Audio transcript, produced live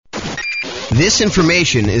This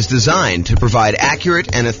information is designed to provide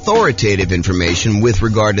accurate and authoritative information with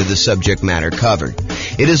regard to the subject matter covered.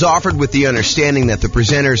 It is offered with the understanding that the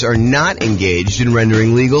presenters are not engaged in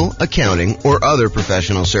rendering legal, accounting, or other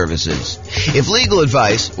professional services. If legal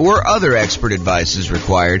advice or other expert advice is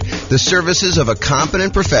required, the services of a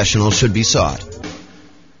competent professional should be sought.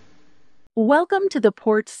 Welcome to the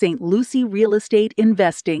Port St. Lucie Real Estate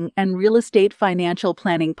Investing and Real Estate Financial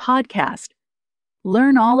Planning Podcast.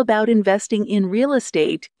 Learn all about investing in real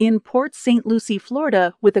estate in Port St. Lucie,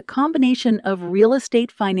 Florida, with a combination of real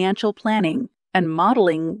estate financial planning and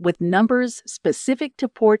modeling with numbers specific to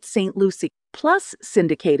Port St. Lucie, plus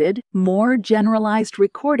syndicated, more generalized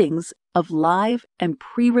recordings of live and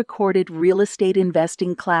pre-recorded real estate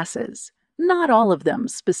investing classes, not all of them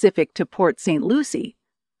specific to Port St. Lucie.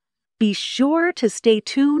 Be sure to stay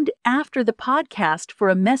tuned after the podcast for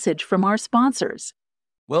a message from our sponsors.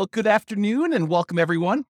 Well, good afternoon and welcome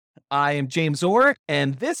everyone. I am James Orr,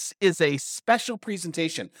 and this is a special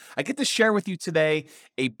presentation. I get to share with you today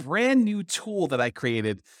a brand new tool that I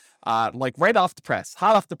created, right off the press,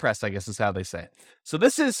 hot off the press, I guess is how they say it. So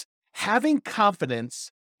this is having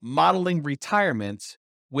confidence modeling retirement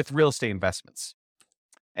with real estate investments.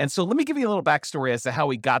 And so let me give you a little backstory as to how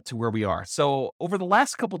we got to where we are. So over the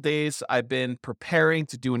last couple of days, I've been preparing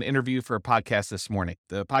to do an interview for a podcast this morning.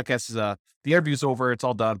 The podcast is, the interview's over, it's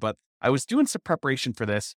all done, but I was doing some preparation for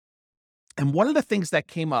this. And one of the things that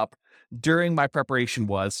came up during my preparation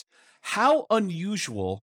was how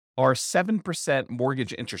unusual are 7%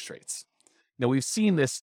 mortgage interest rates? Now, we've seen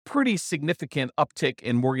this pretty significant uptick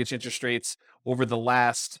in mortgage interest rates over the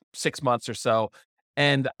last 6 months or so.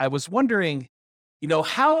 And I was wondering,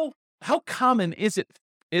 how common is it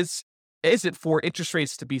for interest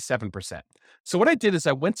rates to be 7%? So what I did is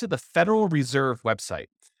I went to the Federal Reserve website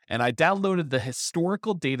and I downloaded the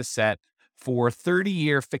historical data set for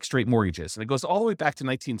 30-year fixed rate mortgages. And it goes all the way back to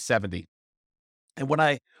 1970. And when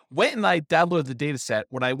I went and I downloaded the data set,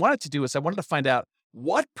 what I wanted to do is I wanted to find out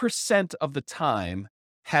what percent of the time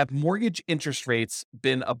have mortgage interest rates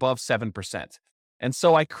been above 7%. And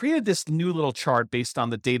so I created this new little chart based on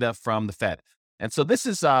the data from the Fed. And so this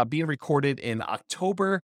is being recorded in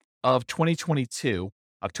October of 2022,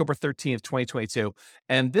 October 13th, 2022.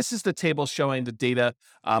 And this is the table showing the data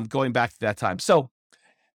going back to that time. So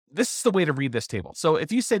this is the way to read this table. So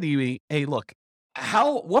if you say to me, hey, look,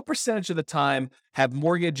 what percentage of the time have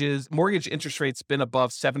mortgage interest rates been above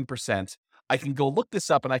 7%? I can go look this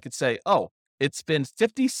up and I could say, oh, it's been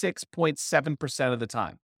 56.7% of the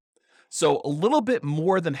time. So a little bit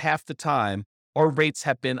more than half the time, our rates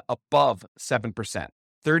have been above 7%,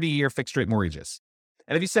 30-year fixed rate mortgages.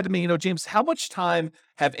 And if you said to me, James, how much time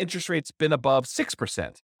have interest rates been above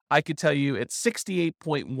 6%? I could tell you it's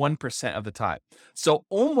 68.1% of the time. So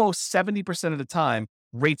almost 70% of the time,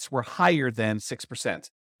 rates were higher than 6%.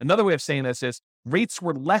 Another way of saying this is rates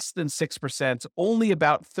were less than 6% only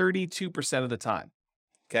about 32% of the time.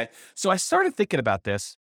 Okay. So I started thinking about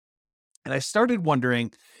this and I started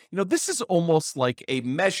wondering, this is almost like a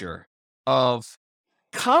measure of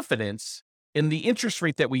confidence in the interest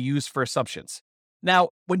rate that we use for assumptions. Now,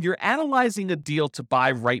 when you're analyzing a deal to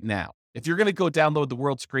buy right now, if you're going to go download the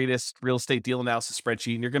world's greatest real estate deal analysis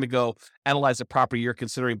spreadsheet and you're going to go analyze a property you're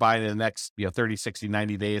considering buying in the next 30, 60,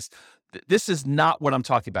 90 days, this is not what I'm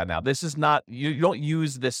talking about now. This is not, you don't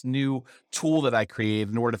use this new tool that I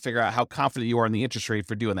created in order to figure out how confident you are in the interest rate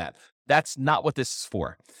for doing that. That's not what this is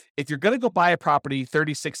for. If you're going to go buy a property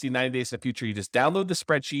 30, 60, 90 days in the future, you just download the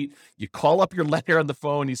spreadsheet, you call up your lender on the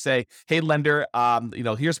phone, you say, hey, lender,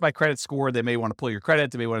 here's my credit score. They may want to pull your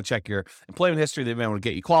credit. They may want to check your employment history. They may want to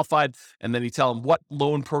get you qualified. And then you tell them what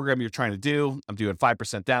loan program you're trying to do. I'm doing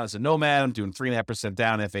 5% down as a nomad. I'm doing 3.5%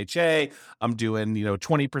 down FHA. I'm doing,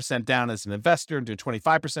 20% down as an investor. I'm doing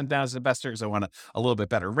 25% down as an investor because I want a little bit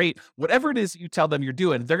better rate. Whatever it is you tell them you're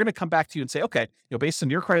doing, they're going to come back to you and say, okay, based on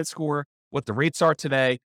your credit score, what the rates are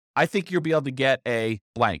today, I think you'll be able to get a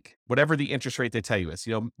blank, whatever the interest rate they tell you is.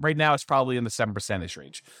 Right now it's probably in the 7%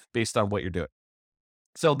 range based on what you're doing.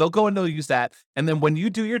 So they'll go and they'll use that. And then when you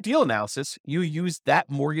do your deal analysis, you use that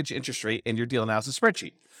mortgage interest rate in your deal analysis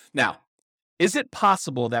spreadsheet. Now, is it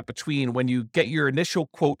possible that between when you get your initial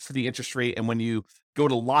quote for the interest rate and when you go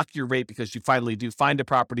to lock your rate because you finally do find a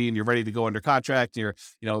property and you're ready to go under contract, and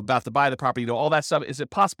you're about to buy the property, all that stuff, is it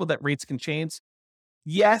possible that rates can change?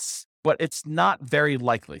 Yes, but it's not very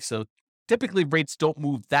likely. So typically rates don't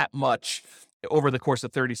move that much over the course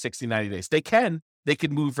of 30, 60, 90 days. They can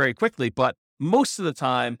move very quickly, but most of the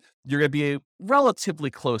time you're going to be relatively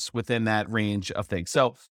close within that range of things.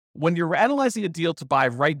 So when you're analyzing a deal to buy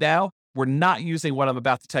right now, we're not using what I'm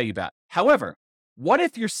about to tell you about. However, what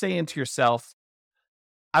if you're saying to yourself,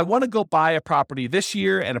 I want to go buy a property this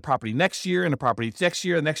year and a property next year and a property next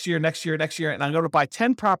year, next year, and I'm going to buy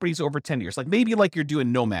 10 properties over 10 years. Like maybe like you're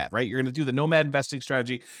doing Nomad, right? You're going to do the Nomad investing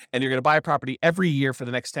strategy and you're going to buy a property every year for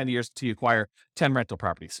the next 10 years until you acquire 10 rental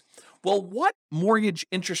properties. Well, what mortgage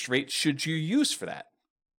interest rate should you use for that?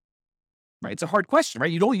 Right? It's a hard question,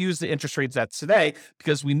 right? You don't use the interest rates that's today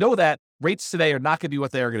because we know that rates today are not going to be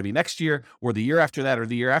what they are going to be next year or the year after that or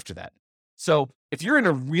the year after that. So if you're in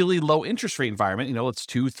a really low interest rate environment, it's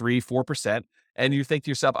 2, 3, 4%, and you think to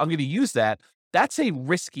yourself, I'm going to use that, that's a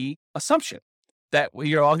risky assumption that, I'm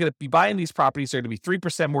going to be buying these properties. They're going to be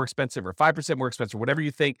 3% more expensive or 5% more expensive, whatever you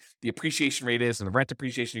think the appreciation rate is and the rent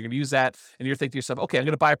appreciation, you're going to use that. And you're thinking to yourself, okay, I'm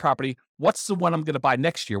going to buy a property. What's the one I'm going to buy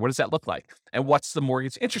next year? What does that look like? And what's the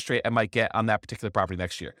mortgage interest rate I might get on that particular property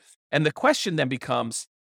next year? And the question then becomes,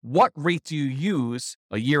 what rate do you use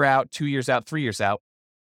a year out, 2 years out, 3 years out?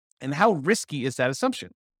 And how risky is that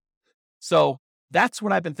assumption? So that's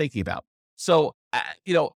what I've been thinking about. So,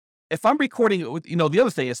 if I'm recording, the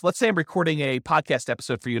other thing is, let's say I'm recording a podcast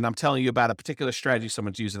episode for you and I'm telling you about a particular strategy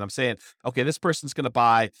someone's using. I'm saying, okay, this person's going to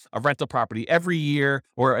buy a rental property every year,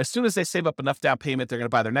 or as soon as they save up enough down payment, they're going to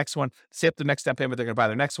buy their next one. Save up the next down payment, they're going to buy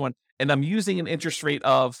their next one. And I'm using an interest rate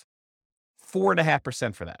of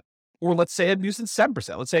 4.5% for that. Or let's say I'm using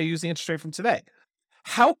 7%. Let's say I use the interest rate from today.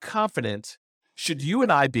 How confident should you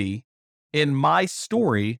and I be in my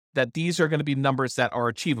story that these are going to be numbers that are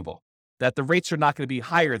achievable, that the rates are not going to be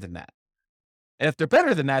higher than that? And if they're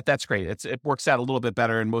better than that, that's great. It works out a little bit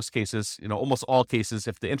better in most cases, almost all cases.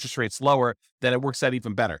 If the interest rate's lower, then it works out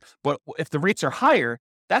even better. But if the rates are higher,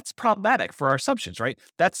 that's problematic for our assumptions, right?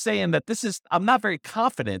 That's saying that I'm not very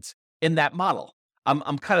confident in that model.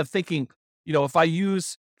 I'm kind of thinking, if I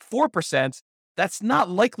use 4%, that's not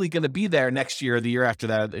likely going to be there next year or the year after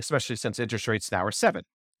that, especially since interest rates now are 7%.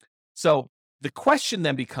 So the question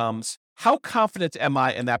then becomes, how confident am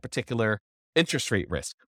I in that particular interest rate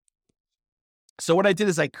risk? So what I did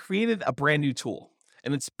is I created a brand new tool,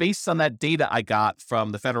 and it's based on that data I got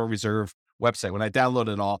from the Federal Reserve website. When I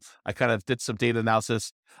downloaded it all, I kind of did some data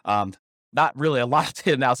analysis, not really a lot of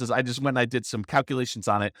data analysis. I just went and I did some calculations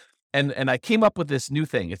on it. And I came up with this new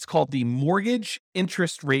thing. It's called the Mortgage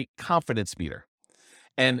Interest Rate Confidence Meter.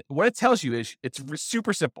 And what it tells you is it's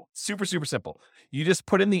super simple, super, super simple. You just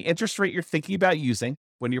put in the interest rate you're thinking about using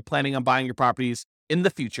when you're planning on buying your properties in the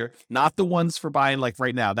future, not the ones for buying like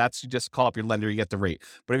right now. That's, you just call up your lender, you get the rate.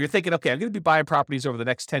 But if you're thinking, okay, I'm going to be buying properties over the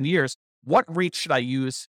next 10 years, what rate should I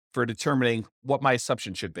use for determining what my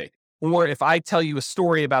assumption should be? Or if I tell you a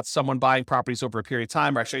story about someone buying properties over a period of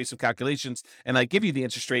time, or I show you some calculations and I give you the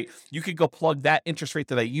interest rate, you could go plug that interest rate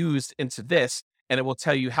that I used into this, and it will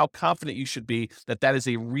tell you how confident you should be that that is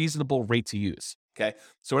a reasonable rate to use. Okay.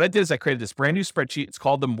 So what I did is I created this brand new spreadsheet. It's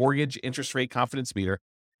called the Mortgage Interest Rate Confidence Meter.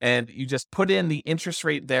 And you just put in the interest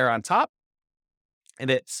rate there on top, and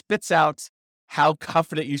it spits out how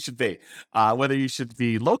confident you should be, whether you should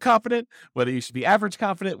be low confident, whether you should be average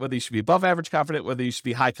confident, whether you should be above average confident, whether you should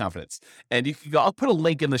be high confidence. And you can go, I'll put a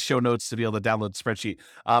link in the show notes to be able to download the spreadsheet.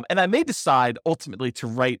 And I may decide ultimately to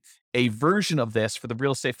write a version of this for the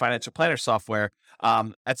Real Estate Financial Planner software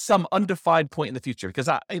at some undefined point in the future, because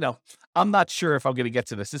I'm not sure if I'm going to get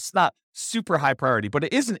to this. It's not super high priority, but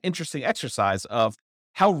it is an interesting exercise of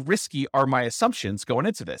how risky are my assumptions going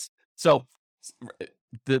into this. So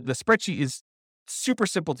the spreadsheet is super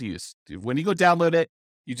simple to use. When you go download it,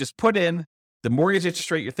 you just put in the mortgage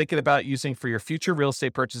interest rate you're thinking about using for your future real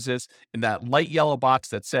estate purchases in that light yellow box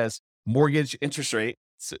that says mortgage interest rate.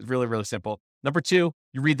 It's really, really simple. Number 2,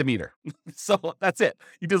 you read the meter. So that's it.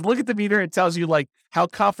 You just look at the meter. It tells you like how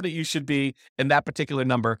confident you should be in that particular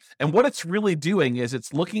number. And what it's really doing is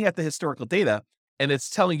it's looking at the historical data, and it's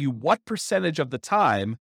telling you what percentage of the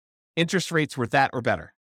time interest rates were that or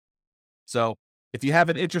better. So if you have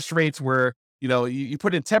an interest rates where, you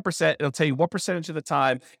put in 10%, it'll tell you what percentage of the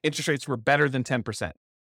time interest rates were better than 10%.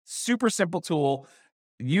 Super simple tool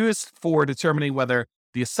used for determining whether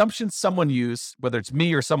the assumptions someone used, whether it's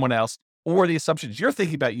me or someone else, or the assumptions you're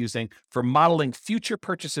thinking about using for modeling future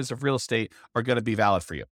purchases of real estate are going to be valid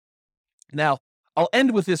for you. Now, I'll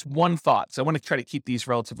end with this one thought. So I want to try to keep these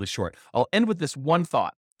relatively short. I'll end with this one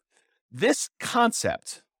thought. This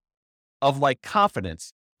concept of like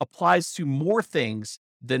confidence applies to more things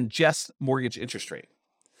than just mortgage interest rate.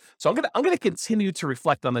 So I'm going to continue to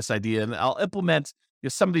reflect on this idea, and I'll implement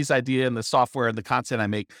some of these ideas in the software and the content I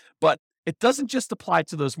make. But it doesn't just apply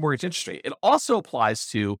to those mortgage interest rate. It also applies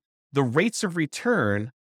to the rates of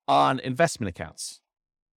return on investment accounts.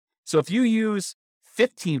 So if you use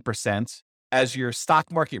 15% as your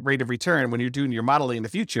stock market rate of return when you're doing your modeling in the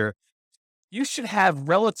future, you should have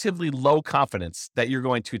relatively low confidence that you're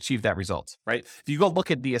going to achieve that result, right? If you go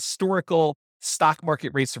look at the historical stock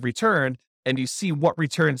market rates of return and you see what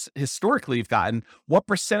returns historically you've gotten, what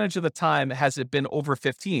percentage of the time has it been over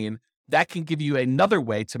 15? That can give you another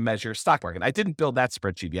way to measure stock market. I didn't build that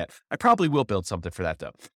spreadsheet yet. I probably will build something for that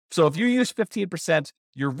though. So if you use 15%,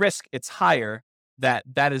 your risk, it's higher.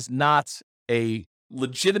 That is not a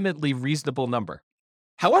legitimately reasonable number.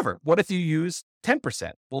 However, what if you use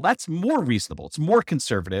 10%? Well, that's more reasonable. It's more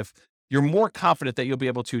conservative. You're more confident that you'll be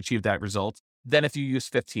able to achieve that result than if you use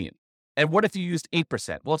 15. And what if you used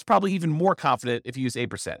 8%? Well, it's probably even more confident if you use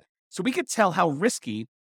 8%. So we could tell how risky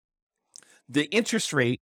the interest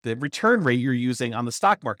rate, the return rate you're using on the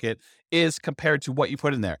stock market is compared to what you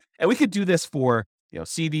put in there. And we could do this for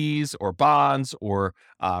CDs or bonds or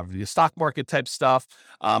the stock market type stuff.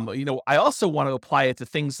 I also want to apply it to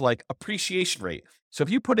things like appreciation rate. So if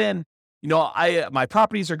you put in, my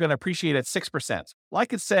properties are going to appreciate at 6%. Well, I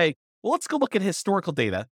could say, well, let's go look at historical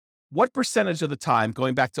data. What percentage of the time,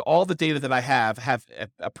 going back to all the data that I have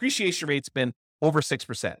appreciation rates been over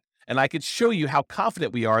 6%? And I could show you how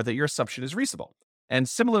confident we are that your assumption is reasonable. And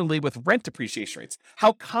similarly with rent appreciation rates,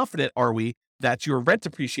 how confident are we that your rent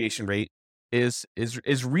appreciation rate is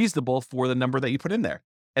reasonable for the number that you put in there?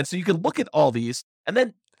 And so you can look at all these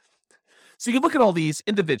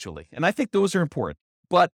individually. And I think those are important.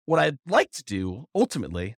 But what I'd like to do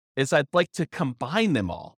ultimately is I'd like to combine them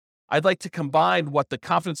all. I'd like to combine what the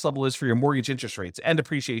confidence level is for your mortgage interest rates and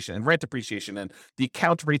appreciation and rent appreciation and the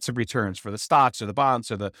account rates of returns for the stocks or the bonds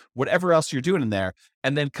or the whatever else you're doing in there,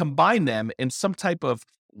 and then combine them in some type of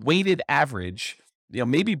weighted average,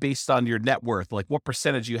 maybe based on your net worth, like what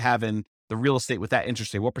percentage you have in the real estate with that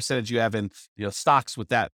interest rate, what percentage you have in stocks with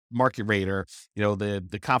that market rate, or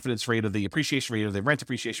the confidence rate or the appreciation rate or the rent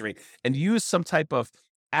appreciation rate, and use some type of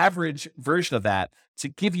average version of that to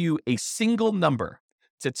give you a single number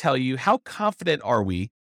to tell you how confident are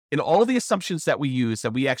we in all of the assumptions that we use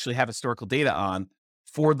that we actually have historical data on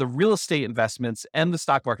for the real estate investments and the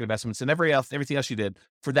stock market investments and everything else you did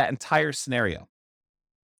for that entire scenario.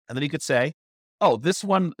 And then you could say, oh, this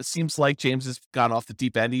one seems like James has gone off the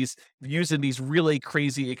deep end. He's using these really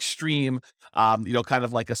crazy, extreme, kind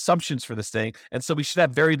of like assumptions for this thing. And so we should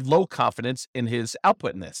have very low confidence in his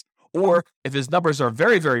output in this. Or if his numbers are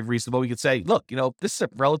very, very reasonable, we could say, look, this is a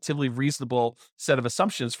relatively reasonable set of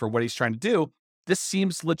assumptions for what he's trying to do. This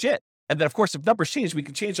seems legit. And then, of course, if numbers change, we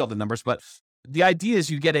can change all the numbers. But the idea is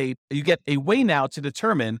you get a way now to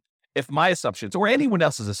determine if my assumptions or anyone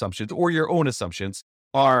else's assumptions or your own assumptions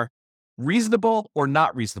are reasonable or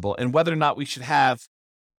not reasonable, and whether or not we should have,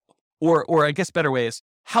 or I guess better way is,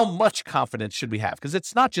 how much confidence should we have? Because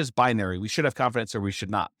it's not just binary. We should have confidence or we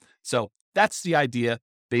should not. So that's the idea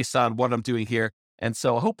based on what I'm doing here. And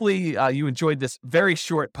so hopefully you enjoyed this very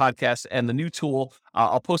short podcast and the new tool.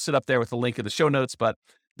 I'll post it up there with a link in the show notes. But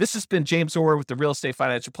this has been James Orr with the Real Estate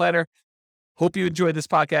Financial Planner. Hope you enjoyed this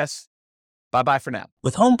podcast. Bye-bye for now.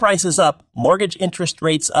 With home prices up, mortgage interest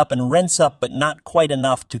rates up, and rents up, but not quite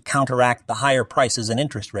enough to counteract the higher prices and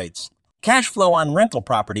interest rates, cash flow on rental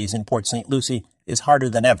properties in Port St. Lucie is harder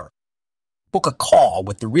than ever. Book a call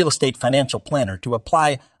with the Real Estate Financial Planner to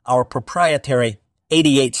apply our proprietary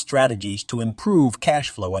 88 strategies to improve cash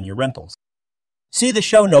flow on your rentals. See the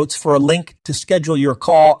show notes for a link to schedule your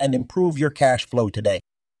call and improve your cash flow today.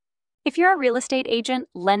 If you're a real estate agent,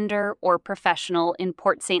 lender, or professional in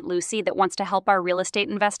Port St. Lucie that wants to help our real estate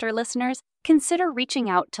investor listeners, consider reaching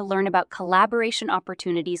out to learn about collaboration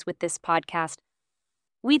opportunities with this podcast.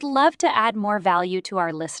 We'd love to add more value to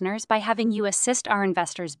our listeners by having you assist our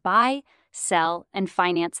investors buy, sell, and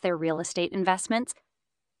finance their real estate investments.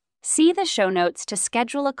 See the show notes to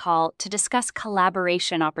schedule a call to discuss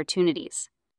collaboration opportunities.